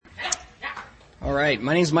All right,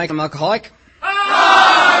 my name's Mike. I'm an alcoholic.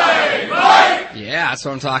 Hi, Mike! Yeah, that's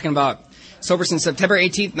what I'm talking about. Sober since September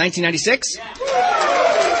 18th, 1996.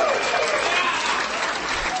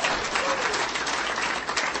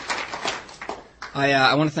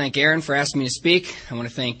 I want to thank Aaron for asking me to speak. I want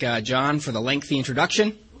to thank John for the lengthy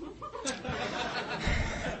introduction.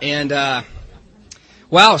 And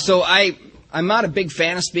wow, so I'm not a big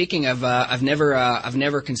fan of speaking. I've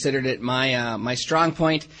never considered it my strong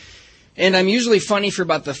point. And I'm usually funny for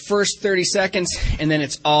about the first 30 seconds, and then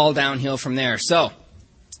it's all downhill from there. So,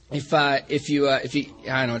 if you I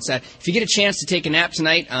don't know, it's sad. If you get a chance to take a nap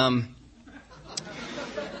tonight,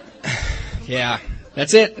 yeah,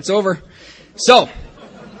 that's it. It's over. So,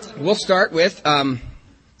 we'll start with, I am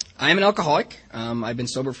an alcoholic. I've been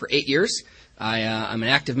sober for 8 years. I'm an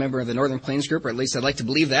active member of the Northern Plains Group, or at least I'd like to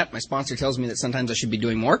believe that. My sponsor tells me that sometimes I should be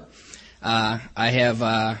doing more.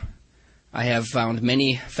 I have found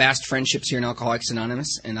many fast friendships here in Alcoholics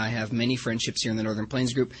Anonymous, and I have many friendships here in the Northern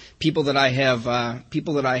Plains Group. People that I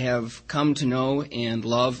have come to know and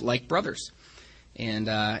love like brothers. And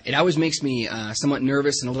it always makes me somewhat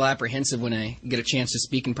nervous and a little apprehensive when I get a chance to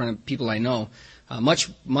speak in front of people I know. Much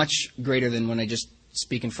greater than when I just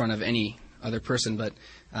speak in front of any other person. But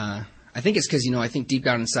I think it's because, I think deep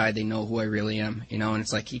down inside they know who I really am, and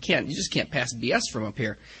it's like you just can't pass BS from up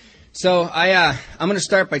here. So I'm going to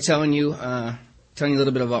start by telling you a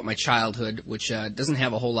little bit about my childhood, which doesn't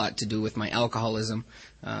have a whole lot to do with my alcoholism.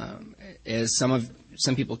 As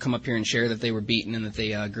some people come up here and share that they were beaten and that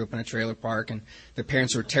they grew up in a trailer park and their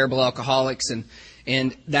parents were terrible alcoholics, and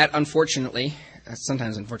that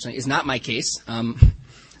sometimes unfortunately, is not my case.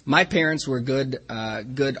 My parents were good,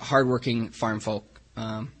 hardworking farm folk.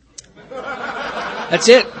 That's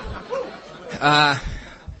it.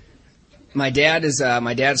 My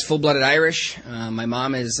dad's full-blooded Irish. My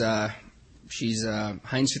mom is she's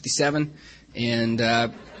Heinz 57, and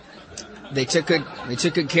they took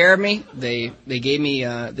good care of me. They gave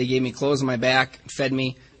me clothes on my back, fed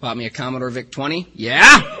me, bought me a Commodore VIC-20.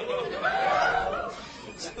 Yeah,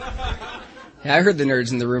 I heard the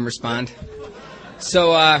nerds in the room respond.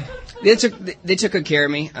 So they took good care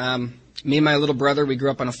of me. Me and my little brother, we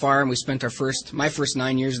grew up on a farm. We spent my first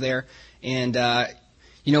 9 years there, and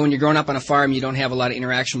when you're growing up on a farm, you don't have a lot of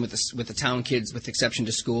interaction with the town kids, with exception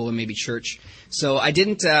to school and maybe church. So I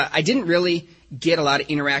didn't really get a lot of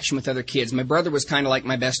interaction with other kids. My brother was kind of like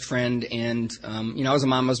my best friend, and I was a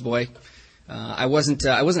mama's boy. I wasn't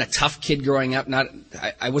a tough kid growing up.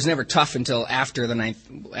 I was never tough until after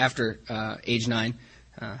age 9.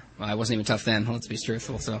 I wasn't even tough then. Let's be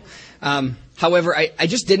truthful. So, however, I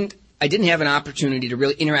didn't have an opportunity to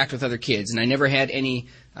really interact with other kids, and I never had any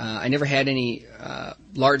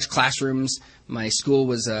large classrooms. My school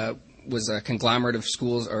was a conglomerate of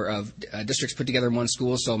schools or of districts put together in one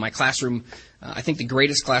school. So my classroom, I think the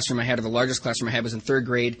greatest classroom I had, or the largest classroom I had, was in third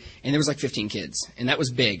grade, and there was like 15 kids, and that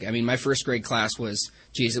was big. I mean, my first grade class was,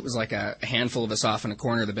 it was like a handful of us off in a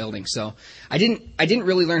corner of the building. So I didn't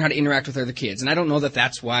really learn how to interact with other kids, and I don't know that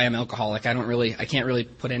that's why I'm alcoholic. I can't really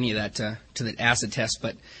put any of that to the acid test,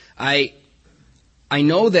 but I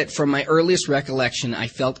know that from my earliest recollection, I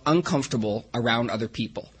felt uncomfortable around other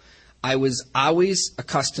people. I was always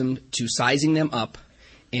accustomed to sizing them up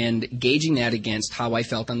and gauging that against how I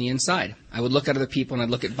felt on the inside. I would look at other people, and I'd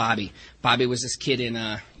look at Bobby. Bobby was this kid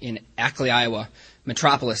in Ackley, Iowa,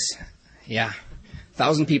 Metropolis. Yeah,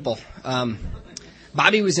 1,000 people.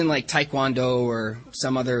 Bobby was in like Taekwondo or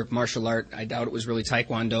some other martial art. I doubt it was really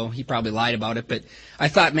Taekwondo. He probably lied about it, but I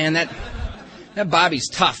thought, man, that Bobby's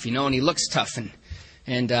tough, and he looks tough,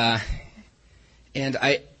 and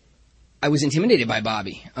I was intimidated by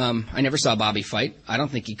Bobby. I never saw Bobby fight. I don't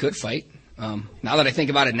think he could fight. Now that I think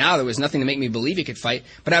about it now, there was nothing to make me believe he could fight.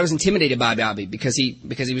 But I was intimidated by Bobby because he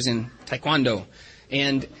was in Taekwondo,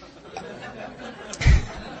 and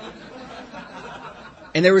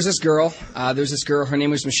there was this girl. Her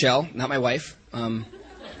name was Michelle, not my wife. But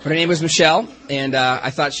her name was Michelle, and I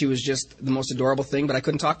thought she was just the most adorable thing. But I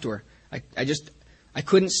couldn't talk to her. I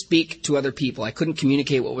couldn't speak to other people. I couldn't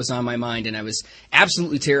communicate what was on my mind, and I was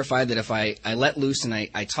absolutely terrified that if I let loose and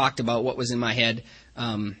I talked about what was in my head,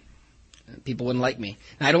 people wouldn't like me.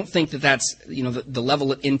 And I don't think that's the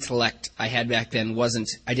level of intellect I had back then wasn't.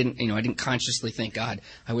 I didn't consciously think, God,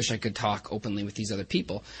 I wish I could talk openly with these other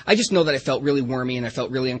people. I just know that I felt really wormy and I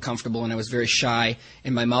felt really uncomfortable and I was very shy,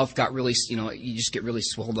 and my mouth got really, you just get really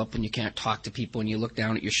swelled up when you can't talk to people and you look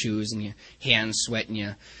down at your shoes and your hands sweat and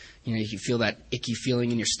you feel that icky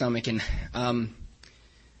feeling in your stomach. And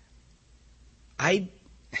I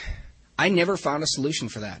never found a solution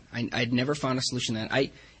for that. I'd never found a solution to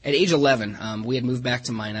that. at age 11, we had moved back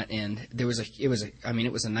to Minot, and it was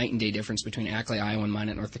a night and day difference between Ackley, Iowa, and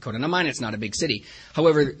Minot, North Dakota. Now, Minot's not a big city.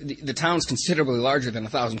 However, the town's considerably larger than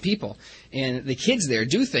 1,000 people, and the kids there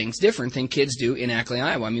do things different than kids do in Ackley,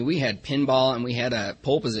 Iowa. I mean, we had pinball and we had a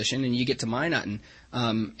pole position, and you get to Minot,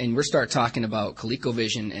 and we start talking about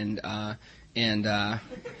ColecoVision and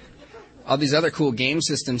all these other cool game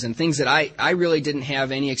systems and things that I really didn't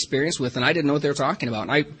have any experience with, and I didn't know what they were talking about.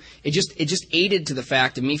 And it just aided to the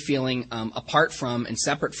fact of me feeling apart from and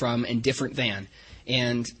separate from and different than.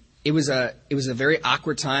 And it was a very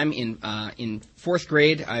awkward time in fourth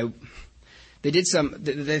grade.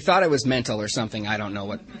 They thought I was mental or something. I don't know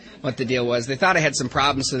what the deal was. They thought I had some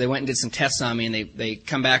problems, so they went and did some tests on me, and they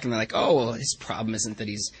come back and they're like, oh, well, his problem isn't that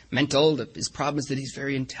he's mental. His problem is that he's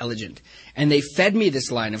very intelligent. And they fed me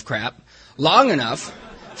this line of crap long enough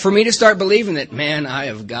for me to start believing that, man, I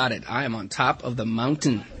have got it. I am on top of the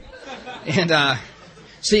mountain. And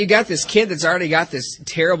so you got this kid that's already got this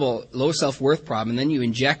terrible low self-worth problem, and then you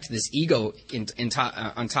inject this ego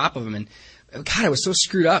on top of him. And God, I was so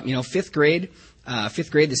screwed up. You know, fifth grade,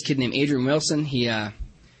 this kid named Adrian Wilson, he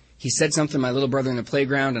said something to my little brother in the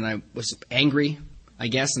playground, and I was angry, I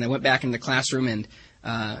guess, and I went back into the classroom, and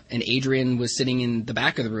Adrian was sitting in the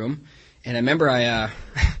back of the room, and I remember I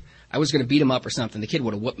was going to beat him up or something. The kid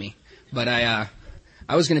would have whooped me, but I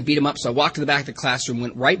was going to beat him up, so I walked to the back of the classroom,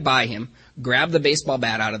 went right by him, grabbed the baseball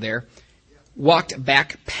bat out of there, walked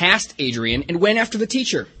back past Adrian, and went after the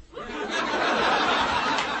teacher.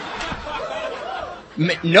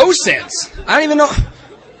 No sense. I don't even know.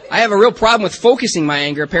 I have a real problem with focusing my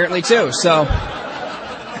anger, apparently, too. So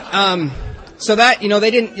that, you know, they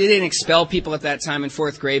didn't expel people at that time in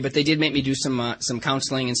fourth grade, but they did make me do some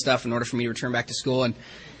counseling and stuff in order for me to return back to school. And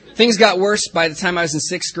things got worse by the time I was in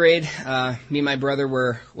sixth grade. Me and my brother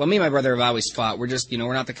have always fought. We're just, you know,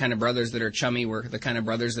 we're not the kind of brothers that are chummy. We're the kind of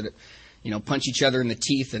brothers that, you know, punch each other in the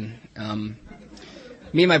teeth. And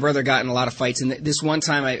me and my brother got in a lot of fights. And this one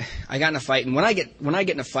time I got in a fight. And when I get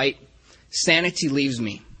in a fight, sanity leaves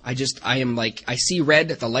me. I see red,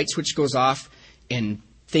 the light switch goes off, and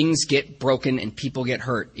things get broken and people get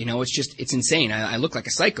hurt. You know, it's insane. I look like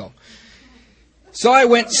a psycho. So I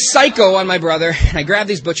went psycho on my brother. I grabbed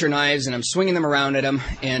these butcher knives and I'm swinging them around at him.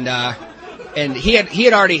 And he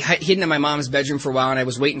had already hidden in my mom's bedroom for a while, and I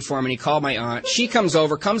was waiting for him, and he called my aunt. She comes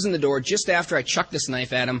in the door just after I chucked this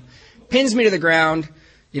knife at him, pins me to the ground.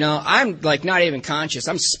 You know, I'm like not even conscious.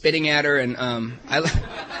 I'm spitting at her, and I'm a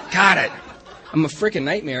freaking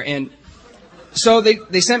nightmare. And so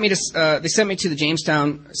they sent me to the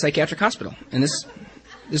Jamestown Psychiatric Hospital, and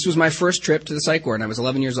this was my first trip to the psych ward, and I was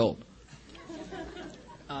 11 years old.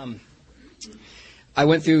 I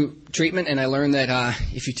went through treatment, and I learned that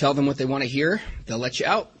if you tell them what they want to hear, they'll let you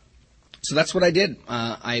out. So that's what I did.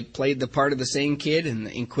 I played the part of the sane kid, and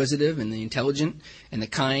the inquisitive, and the intelligent, and the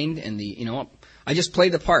kind, and I just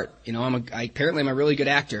played the part. You know, apparently I'm a really good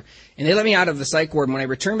actor. And they let me out of the psych ward. And when I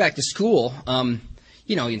returned back to school,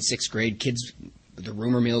 you know, in sixth grade, kids, the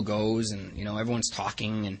rumor mill goes, and, you know, everyone's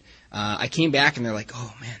talking. And I came back, and they're like,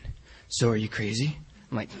 oh, man, so are you crazy?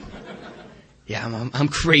 I'm like, yeah, I'm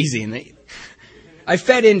crazy. And I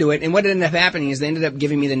fed into it, and what ended up happening is they ended up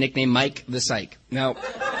giving me the nickname Mike the Psych. Now,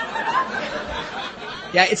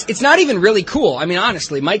 yeah, it's not even really cool. I mean,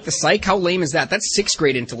 honestly, Mike the Psych, how lame is that? That's sixth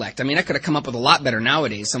grade intellect. I mean, I could have come up with a lot better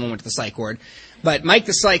nowadays. Someone went to the psych ward. But Mike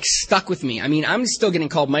the Psych stuck with me. I mean, I'm still getting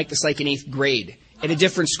called Mike the Psych in eighth grade at a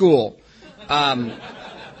different school.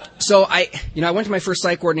 So I went to my first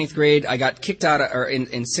psych ward in eighth grade. I got kicked out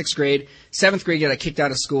in sixth grade. Seventh grade, I got kicked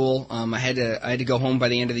out of school. I had to go home by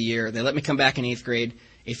the end of the year. They let me come back in eighth grade.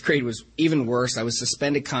 Eighth grade was even worse. I was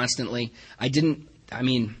suspended constantly. I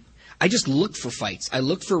just looked for fights. I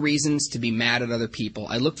looked for reasons to be mad at other people.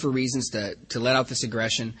 I looked for reasons to let out this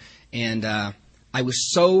aggression. And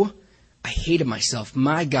I hated myself.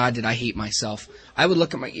 My God, did I hate myself. I would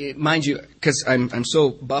look at mind you, because I'm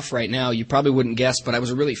so buff right now, you probably wouldn't guess, but I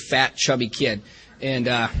was a really fat, chubby kid. And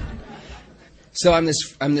so I'm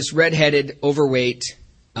this redheaded, overweight.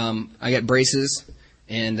 I got braces,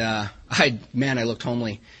 and I looked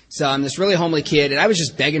homely. So I'm this really homely kid, and I was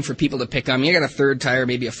just begging for people to pick on me. I got a third tire,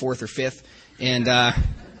 maybe a fourth or fifth, and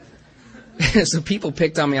so people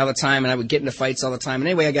picked on me all the time, and I would get into fights all the time. And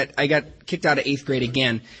anyway, I got kicked out of eighth grade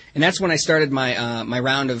again, and that's when I started my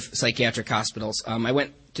round of psychiatric hospitals. I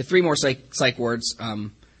went to 3 more psych wards,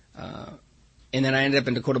 and then I ended up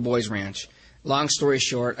in Dakota Boys Ranch. Long story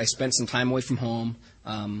short, I spent some time away from home,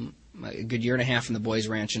 a good year and a half in the Boys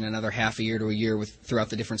Ranch, and another half a year to a year throughout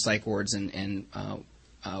the different psych wards and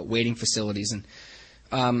waiting facilities.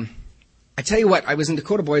 And I tell you what, I was in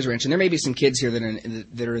Dakota Boys Ranch, and there may be some kids here that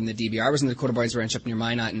are in the DBR. I was in the Dakota Boys Ranch up near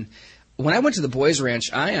Minot, and when I went to the Boys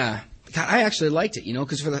Ranch, I actually liked it,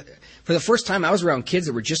 because for the first time I was around kids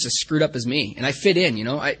that were just as screwed up as me, and I fit in,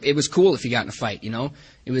 it was cool if you got in a fight,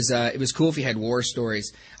 it was cool if you had war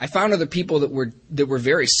stories. I found other people that were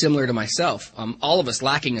very similar to myself, all of us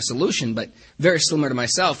lacking a solution, but very similar to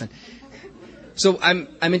myself. And so I'm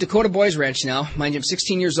in Dakota Boys Ranch now. Mind you, I'm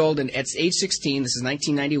 16 years old, and at age 16, this is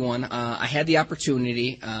 1991, I had the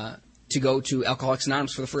opportunity to go to Alcoholics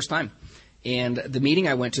Anonymous for the first time. And the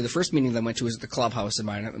first meeting that I went to was at the clubhouse in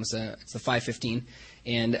Minot. It's the 515.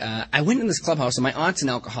 And I went in this clubhouse, and my aunt's an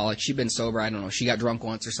alcoholic. She'd been sober, I don't know, she got drunk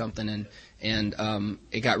once or something, and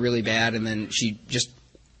it got really bad, and then she just,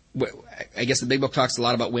 I guess the big book talks a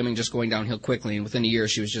lot about women just going downhill quickly, and within a year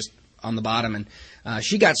she was just on the bottom, and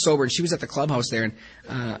she got sober, and she was at the clubhouse there,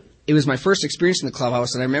 and it was my first experience in the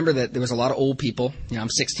clubhouse, and I remember that there was a lot of old people. I'm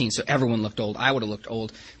 16, so everyone looked old. I would have looked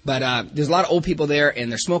old. But there's a lot of old people there,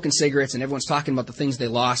 and they're smoking cigarettes, and everyone's talking about the things they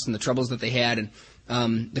lost and the troubles that they had.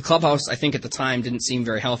 And the clubhouse, I think at the time, didn't seem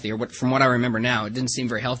very healthy, from what I remember now, it didn't seem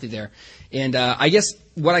very healthy there. And I guess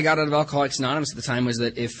what I got out of Alcoholics Anonymous at the time was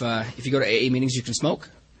that if you go to AA meetings, you can smoke.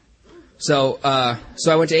 So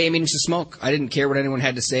I went to AA meetings to smoke. I didn't care what anyone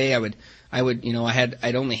had to say.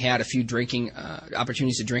 I'd only had a few drinking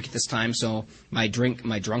opportunities to drink at this time, so my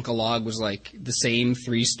drunk-a-log was like the same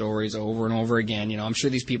 3 stories over and over again. I'm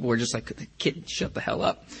sure these people were just like, "Kid, shut the hell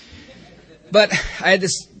up." But I had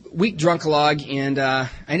this week drunk-a-log, and I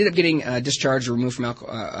ended up getting discharged or removed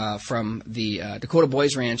from the Dakota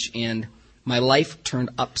Boys Ranch, and my life turned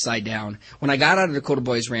upside down. When I got out of Dakota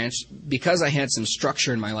Boys Ranch, because I had some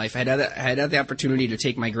structure in my life, I had the opportunity to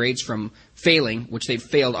take my grades from failing, which they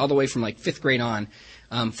failed all the way from like 5th grade on.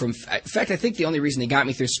 In fact, I think the only reason they got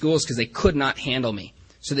me through school is because they could not handle me.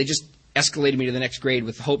 So they just escalated me to the next grade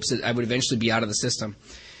with hopes that I would eventually be out of the system.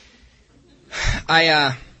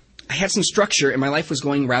 I had some structure, and my life was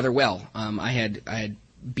going rather well. I had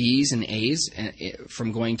B's and A's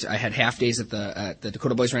from going to. I had half days at the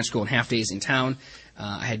Dakota Boys Ranch School and half days in town.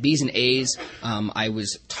 I had B's and A's. I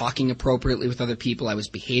was talking appropriately with other people. I was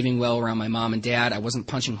behaving well around my mom and dad. I wasn't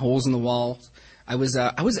punching holes in the walls. I was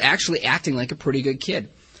actually acting like a pretty good kid.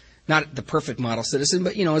 Not the perfect model citizen,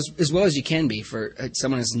 but as well as you can be for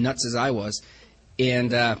someone as nuts as I was.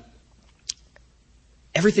 And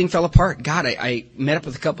everything fell apart. God, I met up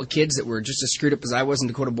with a couple of kids that were just as screwed up as I was in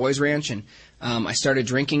Dakota Boys Ranch, and I started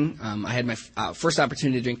drinking. I had my first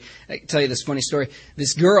opportunity to drink. I can tell you this funny story.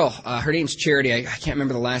 This girl, her name's Charity. I can't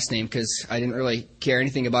remember the last name because I didn't really care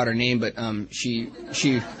anything about her name, but she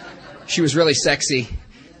was really sexy,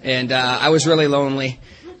 and I was really lonely,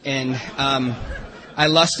 and I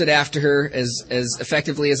lusted after her as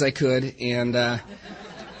effectively as I could, and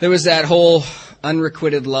there was that whole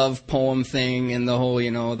unrequited love poem thing and the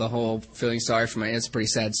whole feeling sorry for it's a pretty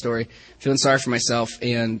sad story, feeling sorry for myself,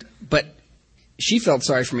 but she felt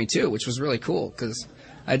sorry for me too, which was really cool because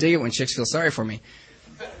I dig it when chicks feel sorry for me.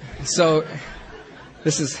 So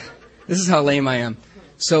this is how lame I am.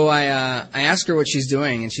 So I ask her what she's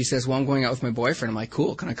doing, and she says, "Well, I'm going out with my boyfriend." I'm like,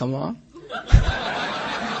 "Cool, can I come along?"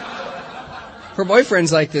 Her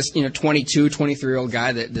boyfriend's like this, 22, 23-year-old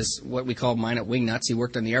guy what we call Minot Wingnuts. He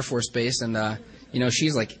worked on the Air Force Base, and,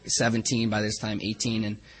 she's like 17 by this time, 18.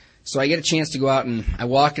 And so I get a chance to go out, and I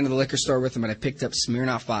walk into the liquor store with him, and I picked up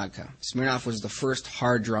Smirnoff vodka. Smirnoff was the first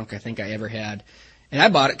hard drunk I think I ever had. And I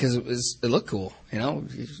bought it because it looked cool,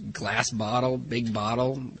 glass bottle, big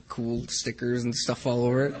bottle, cool stickers and stuff all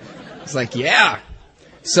over it. It's like, yeah.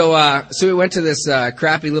 So we went to this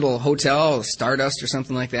crappy little hotel, Stardust or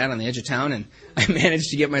something like that, on the edge of town, and I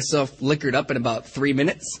managed to get myself liquored up in about 3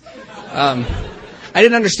 minutes. I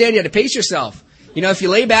didn't understand you had to pace yourself. If you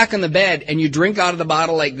lay back on the bed and you drink out of the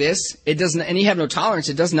bottle like this, it doesn't, and you have no tolerance,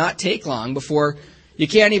 it does not take long before you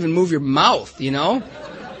can't even move your mouth,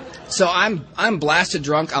 So I'm blasted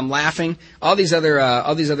drunk. I'm laughing. All these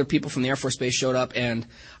other people from the Air Force Base showed up, and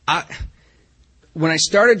when I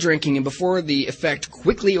started drinking and before the effect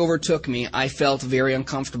quickly overtook me, I felt very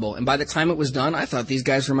uncomfortable. And by the time it was done, I thought these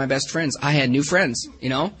guys were my best friends. I had new friends,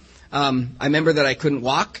 I remember that I couldn't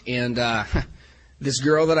walk, and this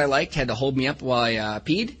girl that I liked had to hold me up while I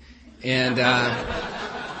peed. And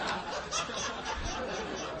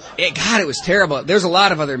it was terrible. There's a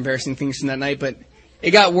lot of other embarrassing things from that night, but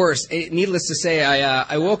it got worse. Needless to say,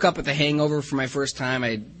 I woke up with a hangover for my first time.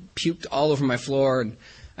 I puked all over my floor, and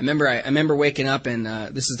I remember waking up, and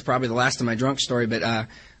this is probably the last of my drunk story, but I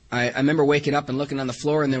remember waking up and looking on the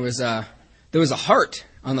floor, and there was a heart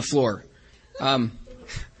on the floor.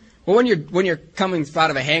 Well, when you're coming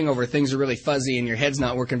out of a hangover, things are really fuzzy and your head's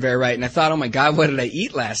not working very right. And I thought, oh my God, what did I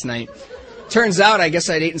eat last night? turns out, I guess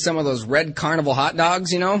I'd eaten some of those red Carnival hot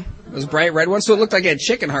dogs, those bright red ones, so it looked like I had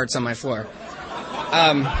chicken hearts on my floor.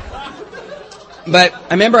 But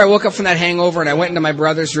I remember I woke up from that hangover and I went into my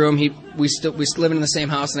brother's room. We lived in the same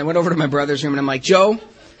house, and I went over to my brother's room and I'm like, Joe,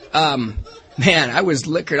 man, I was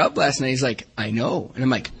liquored up last night. He's like, I know. And I'm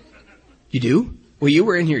like, you do? Well, you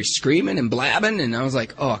were in here screaming and blabbing, and I was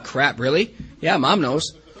like, oh, crap, really? Yeah, Mom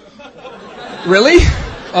knows. Really?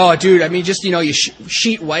 Oh, dude, I mean, just, you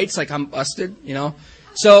sheet whites like I'm busted,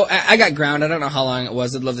 So I got grounded. I don't know how long it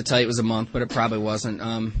was. I'd love to tell you it was a month, but it probably wasn't.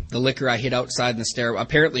 The liquor I hid outside in the stair.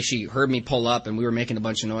 Apparently she heard me pull up, and we were making a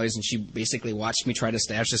bunch of noise, and she basically watched me try to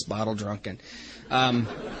stash this bottle drunk. And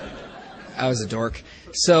I was a dork.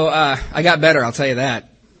 So I got better, I'll tell you that.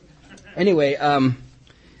 Anyway,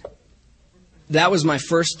 that was my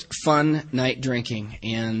first fun night drinking,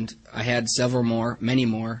 and I had several more, many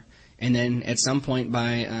more. And then at some point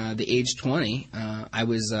by the age 20,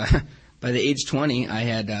 by the age 20,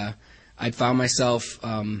 I'd found myself,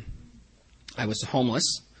 I was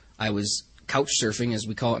homeless. I was couch surfing, as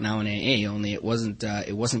we call it now in AA, only it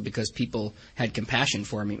wasn't because people had compassion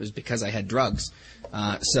for me. It was because I had drugs.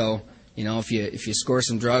 So, if you score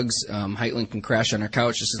some drugs, Heitland can crash on our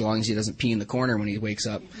couch just as long as he doesn't pee in the corner when he wakes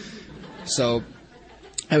up. So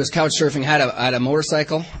I was couch surfing. I had a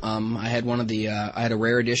motorcycle. I had I had a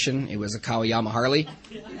rare edition. It was a Kawayama Harley.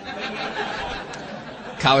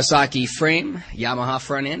 Kawasaki frame, Yamaha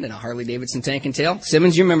front end, and a Harley Davidson tank and tail.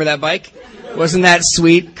 Simmons, you remember that bike? Wasn't that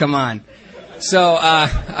sweet? Come on. So I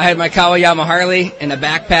had my Kawayama Harley and a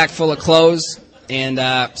backpack full of clothes and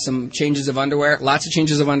some changes of underwear. Lots of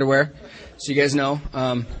changes of underwear, so you guys know.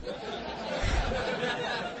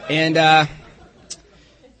 And I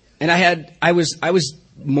was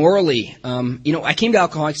morally, I came to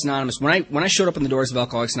Alcoholics Anonymous. When I showed up in the doors of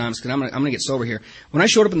Alcoholics Anonymous, because I'm gonna get sober here. When I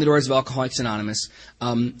showed up in the doors of Alcoholics Anonymous,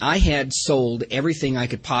 I had sold everything I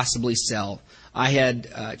could possibly sell. I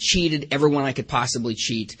had cheated everyone I could possibly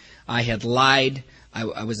cheat. I had lied.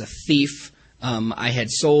 I was a thief. I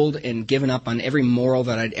had sold and given up on every moral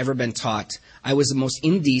that I'd ever been taught. I was the most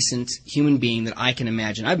indecent human being that I can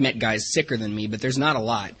imagine. I've met guys sicker than me, but there's not a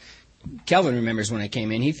lot. Kelvin remembers when I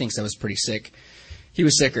came in. He thinks I was pretty sick. He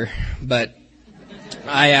was sicker, but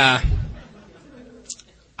I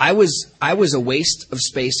was a waste of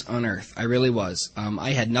space on earth. I really was.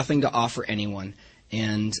 I had nothing to offer anyone,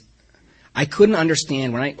 and I couldn't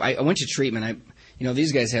understand when I went to treatment.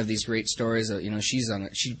 These guys have these great stories.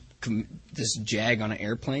 This jag on an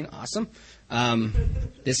airplane, awesome.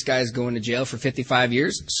 This guy's going to jail for 55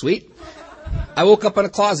 years, sweet. I woke up in a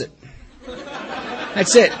closet.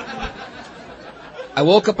 That's it. I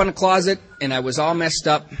woke up in a closet and I was all messed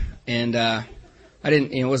up, and I don't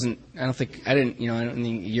think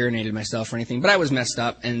urinated myself or anything, but I was messed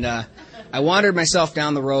up, and I wandered myself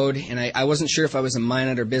down the road, and I wasn't sure if I was in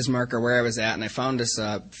Minot or Bismarck or where I was at, and I found this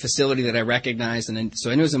facility that I recognized, and so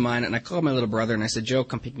I knew it was in Minot, and I called my little brother and I said, Joe,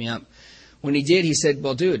 come pick me up. When he did, he said,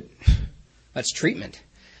 well, dude, that's treatment.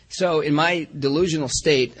 So in my delusional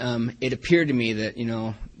state, it appeared to me that,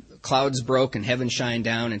 clouds broke and heaven shined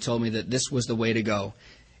down and told me that this was the way to go.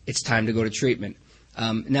 It's time to go to treatment.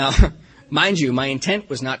 Now, mind you, my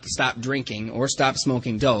intent was not to stop drinking or stop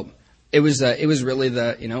smoking dope. It was really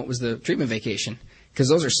it was the treatment vacation, because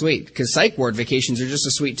those are sweet. Because psych ward vacations are just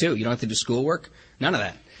as sweet too. You don't have to do schoolwork, none of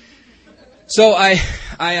that. So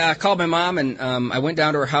I called my mom and I went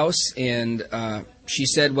down to her house, and she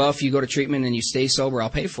said, well, if you go to treatment and you stay sober,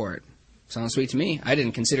 I'll pay for it. Sounds sweet to me. I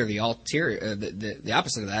didn't consider the ulterior, the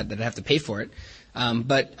opposite of that I'd have to pay for it.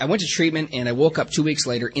 But I went to treatment, and I woke up 2 weeks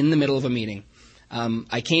later in the middle of a meeting.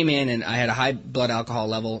 I came in, and I had a high blood alcohol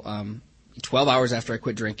level 12 hours after I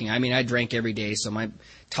quit drinking. I mean, I drank every day, so my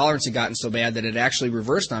tolerance had gotten so bad that it actually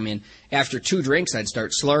reversed on me. And after 2 drinks, I'd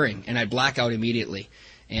start slurring, and I'd black out immediately.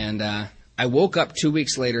 And I woke up 2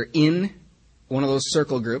 weeks later in one of those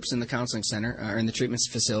circle groups in the counseling center, or in the treatment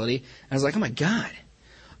facility. And I was like, oh, my God.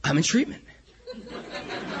 I'm in treatment.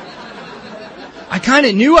 I kind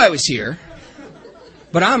of knew I was here,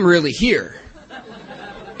 but I'm really here.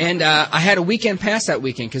 And I had a weekend pass that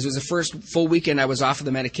weekend because it was the first full weekend I was off of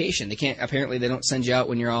the medication. Apparently they don't send you out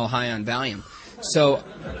when you're all high on Valium. So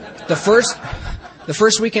the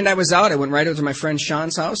first weekend I was out, I went right over to my friend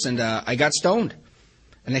Sean's house, and I got stoned.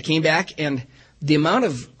 And I came back, and the amount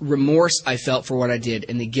of remorse I felt for what I did,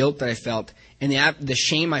 and the guilt that I felt, and the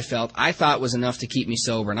shame I felt, I thought was enough to keep me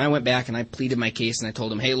sober. And I went back and I pleaded my case, and I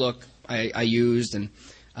told them, hey, look, I used, and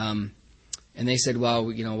they said,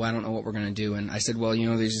 well, I don't know what we're going to do. And I said, well,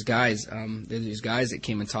 there's these guys that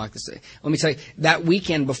came and talked this day. Let me tell you, that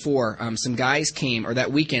weekend before, some guys came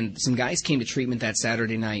to treatment that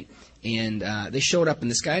Saturday night, And they showed up, and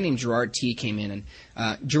this guy named Gerard T. came in.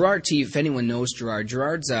 And Gerard T., if anyone knows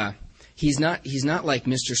Gerard's he's not like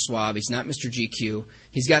Mr. Suave. He's not Mr. GQ.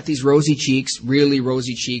 He's got these rosy cheeks, really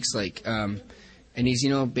rosy cheeks, and he's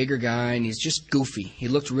bigger guy, and he's just goofy. He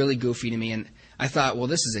looked really goofy to me, and I thought, well,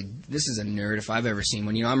 this is a nerd if I've ever seen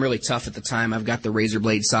one. I'm really tough at the time. I've got the razor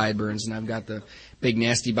blade sideburns, and I've got the big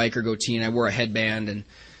nasty biker goatee, and I wore a headband, and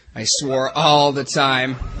I swore all the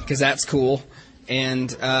time because that's cool. And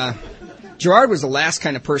Gerard was the last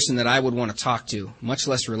kind of person that I would want to talk to, much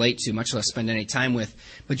less relate to, much less spend any time with.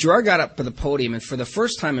 But Gerard got up to the podium, and for the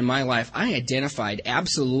first time in my life, I identified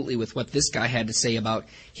absolutely with what this guy had to say about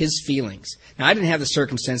his feelings. Now, I didn't have the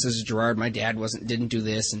circumstances of Gerard. My dad didn't do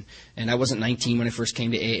this, and I wasn't 19 when I first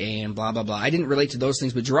came to AA, and blah, blah, blah. I didn't relate to those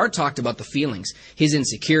things, but Gerard talked about the feelings, his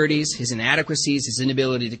insecurities, his inadequacies, his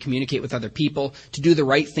inability to communicate with other people, to do the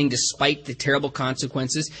right thing despite the terrible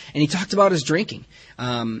consequences, and he talked about his drinking.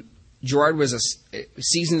 Gerard was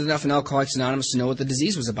seasoned enough in Alcoholics Anonymous to know what the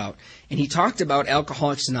disease was about. And he talked about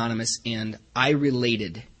Alcoholics Anonymous, and I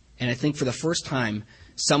related. And I think for the first time,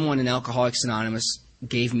 someone in Alcoholics Anonymous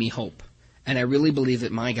gave me hope. And I really believe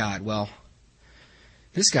that, my God, well,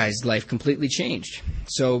 this guy's life completely changed.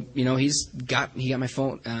 So, he got my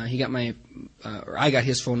phone, I got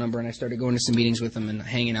his phone number, and I started going to some meetings with him and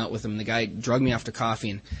hanging out with him. The guy drugged me off to coffee,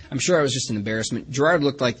 and I'm sure I was just an embarrassment. Gerard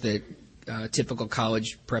looked like the typical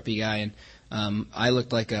college preppy guy, and I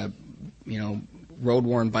looked like a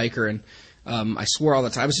road-worn biker, and I swore all the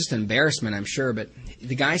time. I was just an embarrassment, I'm sure, but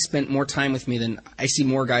the guy spent more time with me than I see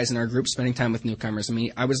more guys in our group spending time with newcomers. I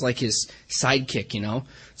mean, I was like his sidekick,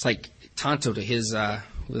 It's like Tonto to his the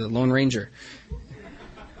Lone Ranger.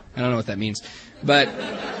 I don't know what that means, but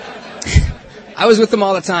I was with him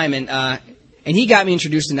all the time, and he got me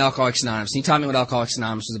introduced into Alcoholics Anonymous. And he taught me what Alcoholics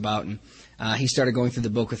Anonymous was about, and he started going through the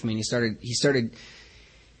book with me, and he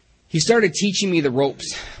started teaching me the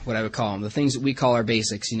ropes, what I would call them, the things that we call our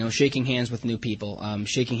basics. Shaking hands with new people,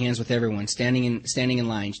 shaking hands with everyone, standing in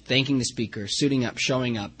line, thanking the speaker, suiting up,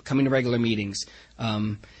 showing up, coming to regular meetings,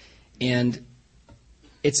 and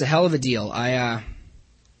it's a hell of a deal. I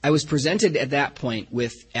was presented at that point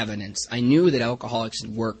with evidence. I knew that Alcoholics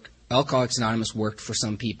Anonymous worked for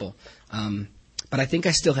some people. But I think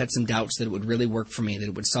I still had some doubts that it would really work for me, that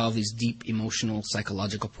it would solve these deep emotional,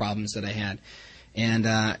 psychological problems that I had. And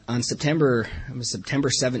on September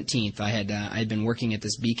 17th, I had been working at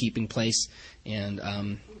this beekeeping place, and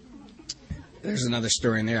there's another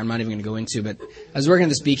story in there I'm not even going to go into, but I was working at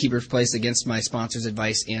this beekeeper's place against my sponsor's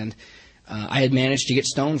advice, and I had managed to get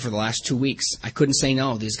stoned for the last 2 weeks. I couldn't say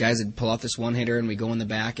no. These guys would pull out this one-hitter, and we go in the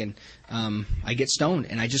back, and I get stoned,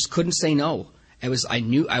 and I just couldn't say no. I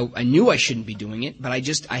knew I shouldn't be doing it, but I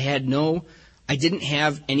didn't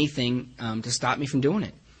have anything to stop me from doing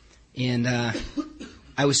it. And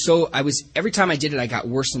every time I did it, I got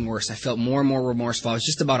worse and worse. I felt more and more remorseful. I was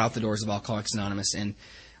just about out the doors of Alcoholics Anonymous, and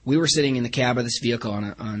we were sitting in the cab of this vehicle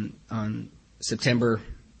on September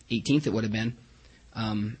 18th, it would have been,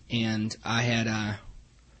 and I had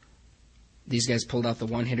these guys pulled out the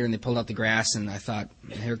one hitter and they pulled out the grass, and I thought,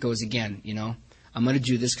 here it goes again. I'm going to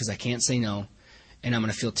do this because I can't say no. And I'm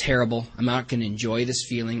going to feel terrible. I'm not going to enjoy this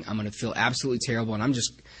feeling. I'm going to feel absolutely terrible. And I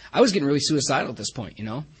was getting really suicidal at this point,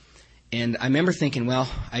 And I remember thinking, well,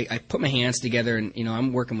 I put my hands together, and,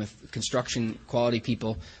 I'm working with construction quality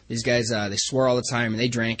people. These guys, they swore all the time, and they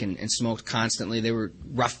drank and smoked constantly. They were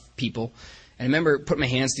rough people. And I remember putting my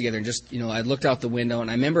hands together and just, I looked out the window,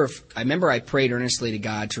 and I remember I prayed earnestly to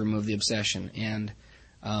God to remove the obsession. And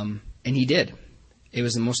He did. It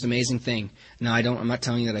was the most amazing thing. Now, I'm not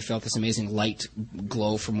telling you that I felt this amazing light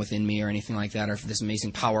glow from within me or anything like that, or this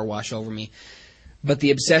amazing power wash over me. But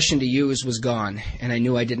the obsession to use was gone, and I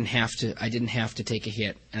knew I didn't have to take a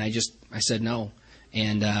hit. And I said no.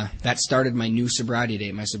 And that started my new sobriety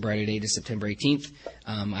date. My sobriety date is September 18th.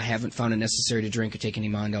 I haven't found it necessary to drink or take any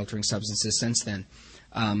mind-altering substances since then.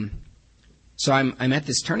 So I'm at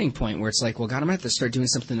this turning point where it's like, well, God, I'm going to have to start doing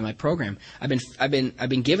something in my program. I've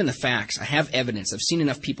been given the facts. I have evidence. I've seen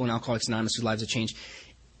enough people in Alcoholics Anonymous whose lives have changed.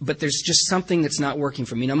 But there's just something that's not working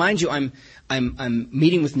for me. Now, mind you, I'm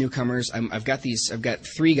meeting with newcomers. I've got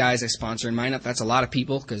 3 guys I sponsor, and that's a lot of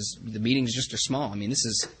people because the meetings just are small. I mean,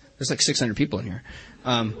 there's like 600 people in here.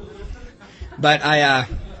 But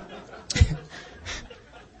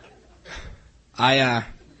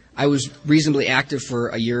I was reasonably active for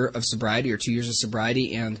a year of sobriety or 2 years of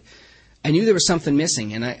sobriety, and I knew there was something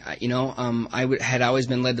missing. And I had always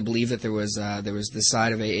been led to believe that there was this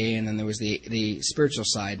side of AA, and then there was the spiritual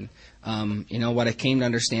side. What I came to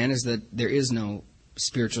understand is that there is no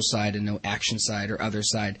spiritual side and no action side or other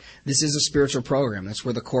side. This is a spiritual program. That's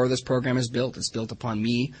where the core of this program is built. It's built upon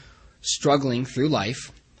me struggling through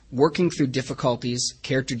life, working through difficulties,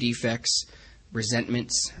 character defects,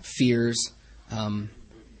 resentments, fears,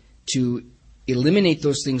 to eliminate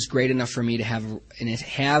those things great enough for me to have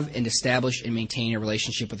and establish and maintain a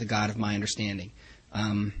relationship with the God of my understanding.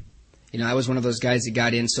 I was one of those guys that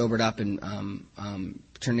got in, sobered up, and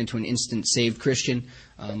turned into an instant saved Christian.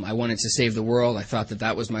 I wanted to save the world. I thought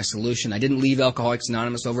that was my solution. I didn't leave Alcoholics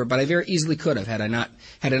Anonymous over, but I very easily could have had I not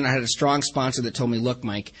had a strong sponsor that told me, look,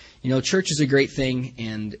 Mike, church is a great thing,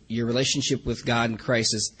 and your relationship with God and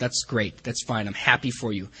Christ that's great. That's fine. I'm happy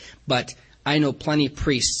for you. But I know plenty of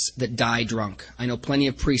priests that die drunk. I know plenty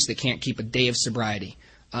of priests that can't keep a day of sobriety.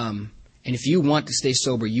 And if you want to stay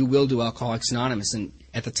sober, you will do Alcoholics Anonymous. And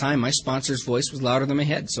at the time, my sponsor's voice was louder than my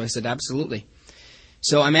head, so I said, absolutely.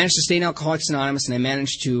 So I managed to stay in Alcoholics Anonymous, and I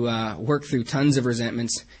managed to work through tons of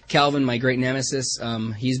resentments. Calvin, my great nemesis,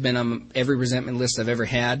 he's been on every resentment list I've ever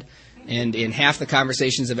had, and in half the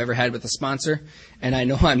conversations I've ever had with a sponsor. And I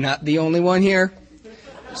know I'm not the only one here,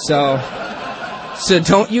 so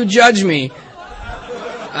don't you judge me.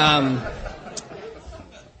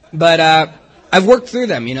 But I've worked through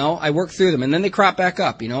them, I work through them, and then they crop back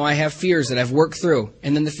up. I have fears that I've worked through,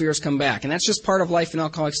 and then the fears come back. And that's just part of life in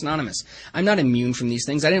Alcoholics Anonymous. I'm not immune from these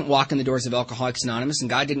things. I didn't walk in the doors of Alcoholics Anonymous, and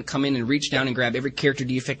God didn't come in and reach down and grab every character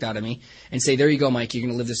defect out of me and say, there you go, Mike, you're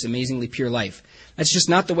going to live this amazingly pure life. That's just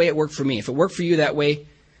not the way it worked for me. If it worked for you that way,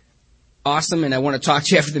 awesome, and I want to talk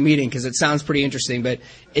to you after the meeting because it sounds pretty interesting, but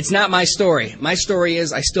it's not my story. My story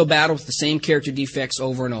is I still battle with the same character defects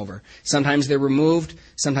over and over. Sometimes they're removed.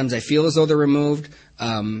 Sometimes I feel as though they're removed,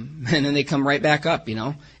 and then they come right back up,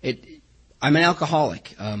 I'm an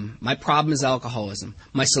alcoholic. My problem is alcoholism.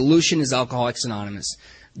 My solution is Alcoholics Anonymous.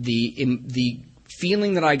 The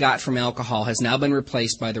feeling that I got from alcohol has now been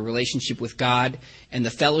replaced by the relationship with God and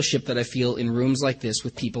the fellowship that I feel in rooms like this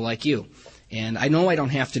with people like you. And I know I don't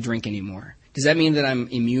have to drink anymore. Does that mean that I'm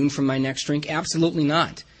immune from my next drink? Absolutely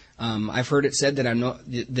not. I've heard it said that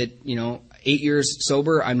 8 years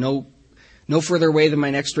sober, I'm no further away than my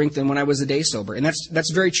next drink than when I was a day sober. And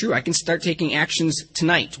that's very true. I can start taking actions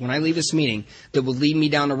tonight when I leave this meeting that will lead me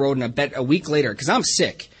down the road, and I bet a week later, because I'm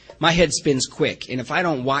sick, my head spins quick. And if I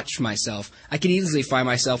don't watch myself, I could easily find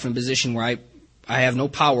myself in a position where I have no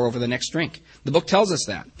power over the next drink. The book tells us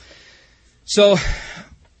that. So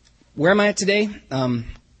where am I at today? Well,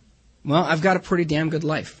 I've got a pretty damn good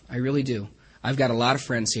life. I really do. I've got a lot of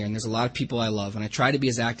friends here, and there's a lot of people I love, and I try to be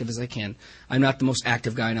as active as I can. I'm not the most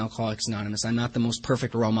active guy in Alcoholics Anonymous. I'm not the most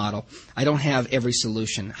perfect role model. I don't have every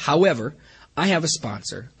solution. However, I have a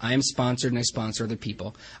sponsor. I am sponsored, and I sponsor other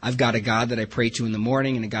people. I've got a God that I pray to in the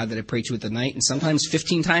morning and a God that I pray to at the night, and sometimes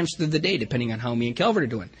 15 times through the day, depending on how me and Calvin are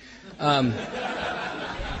doing.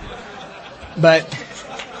 But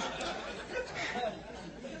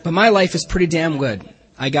my life is pretty damn good.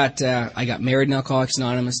 I got married in Alcoholics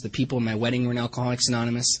Anonymous. The people in my wedding were in Alcoholics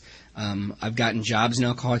Anonymous. I've gotten jobs in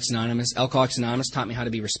Alcoholics Anonymous. Alcoholics Anonymous taught me how to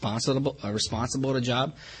be responsible at a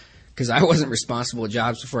job, because I wasn't responsible at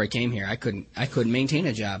jobs before I came here. I couldn't maintain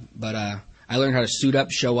a job, but I learned how to suit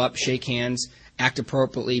up, show up, shake hands, act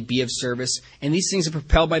appropriately, be of service, and these things have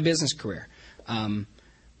propelled my business career.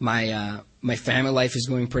 My family life is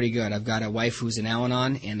going pretty good. I've got a wife who's in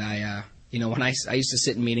Al-Anon, and when I used to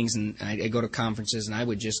sit in meetings and I go to conferences, and I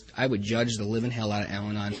would judge the living hell out of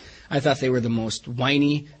Al-Anon. I thought they were the most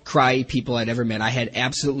whiny, cry people I'd ever met. I had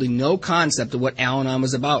absolutely no concept of what Al-Anon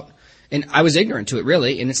was about. And I was ignorant to it,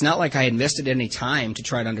 really, and it's not like I invested any time to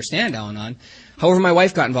try to understand Al-Anon. However, my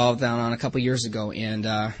wife got involved with Al-Anon a couple years ago, and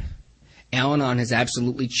Al-Anon has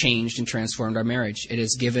absolutely changed and transformed our marriage. It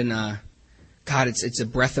has given, God, it's a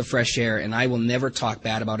breath of fresh air, and I will never talk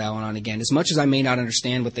bad about Al-Anon again. As much as I may not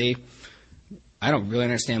understand I don't really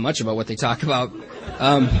understand much about what they talk about.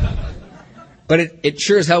 But it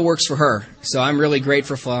sure as hell works for her. So I'm really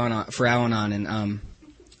grateful for Al-Anon, and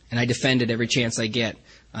I defend it every chance I get.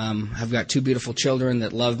 I've got 2 beautiful children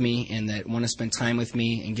that love me and that want to spend time with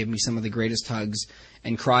me and give me some of the greatest hugs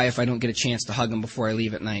and cry if I don't get a chance to hug them before I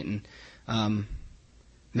leave at night. And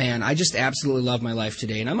man, I just absolutely love my life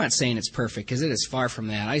today. And I'm not saying it's perfect, because it is far from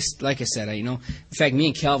that. Like I said, in fact, me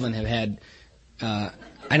and Calvin have had.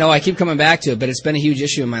 I know I keep coming back to it, but it's been a huge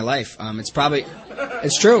issue in my life.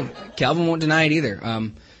 It's true. Calvin won't deny it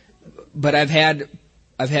either. But I've had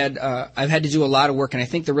to do a lot of work, and I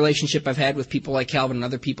think the relationship I've had with people like Calvin and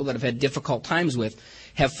other people that I've had difficult times with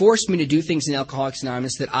have forced me to do things in Alcoholics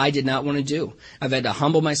Anonymous that I did not want to do. I've had to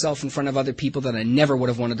humble myself in front of other people that I never would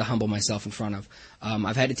have wanted to humble myself in front of.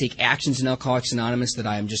 I've had to take actions in Alcoholics Anonymous that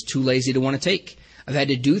I am just too lazy to want to take. I've had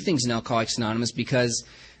to do things in Alcoholics Anonymous because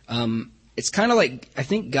it's kind of like I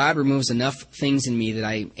think God removes enough things in me that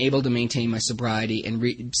I'm able to maintain my sobriety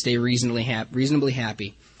and stay reasonably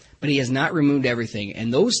happy. But He has not removed everything.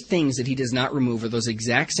 And those things that He does not remove are those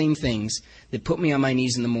exact same things that put me on my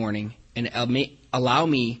knees in the morning and allow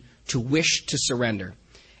me to wish to surrender.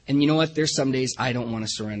 And you know what? There's some days I don't want to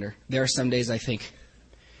surrender. There are some days I think,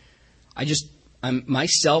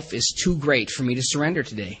 myself is too great for me to surrender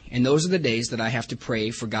today. And those are the days that I have to pray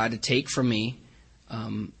for God to take from me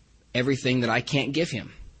everything that I can't give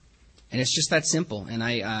Him. And it's just that simple. And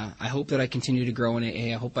I hope that I continue to grow in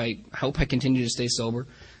AA. I hope I continue to stay sober.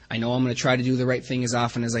 I know I'm going to try to do the right thing as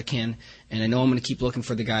often as I can. And I know I'm going to keep looking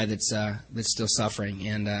for the guy that's still suffering.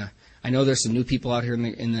 And I know there's some new people out here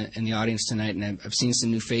in the audience tonight, and I've seen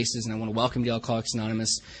some new faces, and I want to welcome you to Alcoholics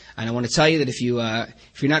Anonymous. And I want to tell you that if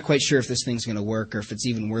you're not quite sure if this thing's going to work or if it's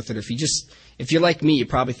even worth it, or if you're like me, you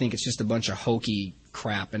probably think it's just a bunch of hokey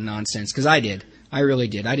crap and nonsense. Because I did. I really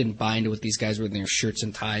did. I didn't buy into what these guys were in their shirts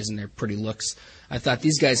and ties and their pretty looks. I thought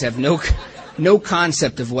these guys have no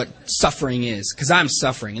concept of what suffering is, because I'm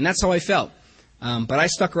suffering, and that's how I felt. But I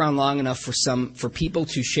stuck around long enough for people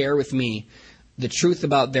to share with me the truth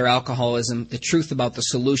about their alcoholism, the truth about the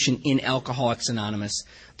solution in Alcoholics Anonymous,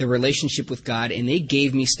 their relationship with God, and they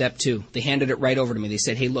gave me step 2. They handed it right over to me. They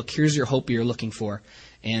said, hey, look, here's your hope you're looking for.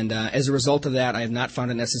 And as a result of that, I have not found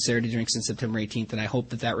it necessary to drink since September 18th, and I hope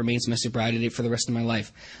that remains my sobriety date for the rest of my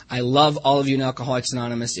life. I love all of you in Alcoholics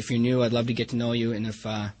Anonymous. If you're new, I'd love to get to know you. And if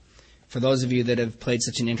for those of you that have played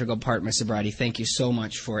such an integral part in my sobriety, thank you so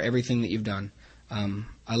much for everything that you've done.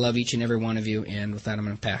 I love each and every one of you, and with that, I'm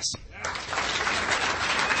going to pass.